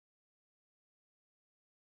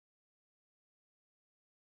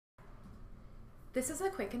This is a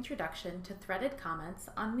quick introduction to threaded comments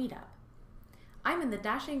on Meetup. I'm in the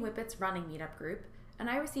Dashing Whippets Running Meetup group, and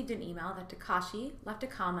I received an email that Takashi left a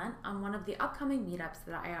comment on one of the upcoming meetups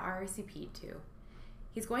that I RSVP'd to.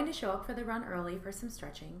 He's going to show up for the run early for some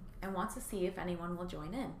stretching and wants to see if anyone will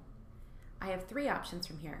join in. I have three options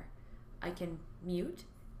from here. I can mute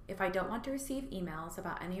if I don't want to receive emails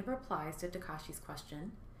about any replies to Takashi's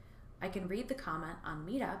question. I can read the comment on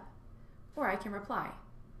Meetup, or I can reply.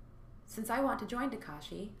 Since I want to join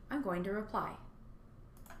Takashi, I'm going to reply.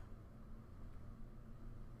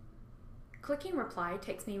 Clicking reply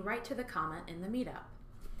takes me right to the comment in the meetup.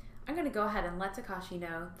 I'm going to go ahead and let Takashi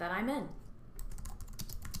know that I'm in.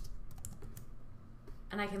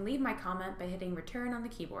 And I can leave my comment by hitting return on the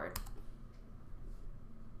keyboard.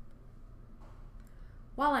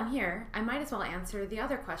 While I'm here, I might as well answer the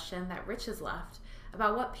other question that Rich has left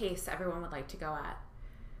about what pace everyone would like to go at.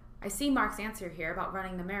 I see Mark's answer here about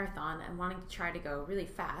running the marathon and wanting to try to go really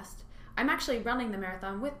fast. I'm actually running the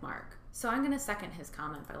marathon with Mark, so I'm going to second his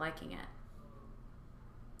comment by liking it.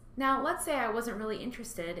 Now, let's say I wasn't really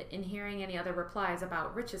interested in hearing any other replies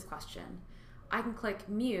about Rich's question. I can click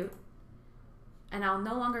mute, and I'll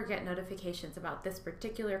no longer get notifications about this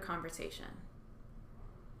particular conversation.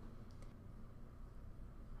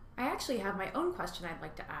 I actually have my own question I'd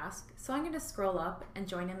like to ask, so I'm going to scroll up and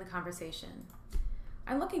join in the conversation.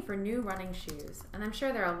 I'm looking for new running shoes, and I'm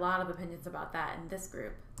sure there are a lot of opinions about that in this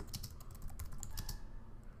group.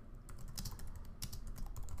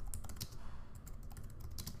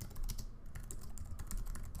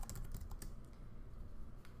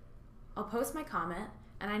 I'll post my comment,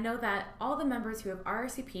 and I know that all the members who have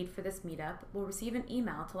RSVP'd for this meetup will receive an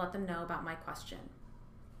email to let them know about my question.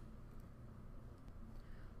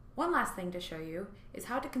 One last thing to show you is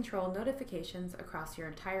how to control notifications across your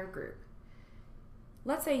entire group.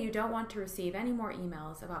 Let's say you don't want to receive any more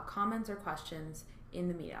emails about comments or questions in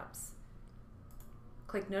the meetups.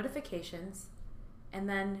 Click Notifications, and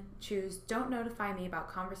then choose Don't Notify Me about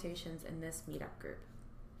conversations in this meetup group.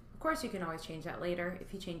 Of course, you can always change that later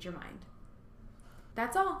if you change your mind.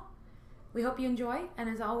 That's all. We hope you enjoy, and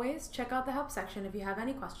as always, check out the help section if you have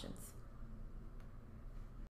any questions.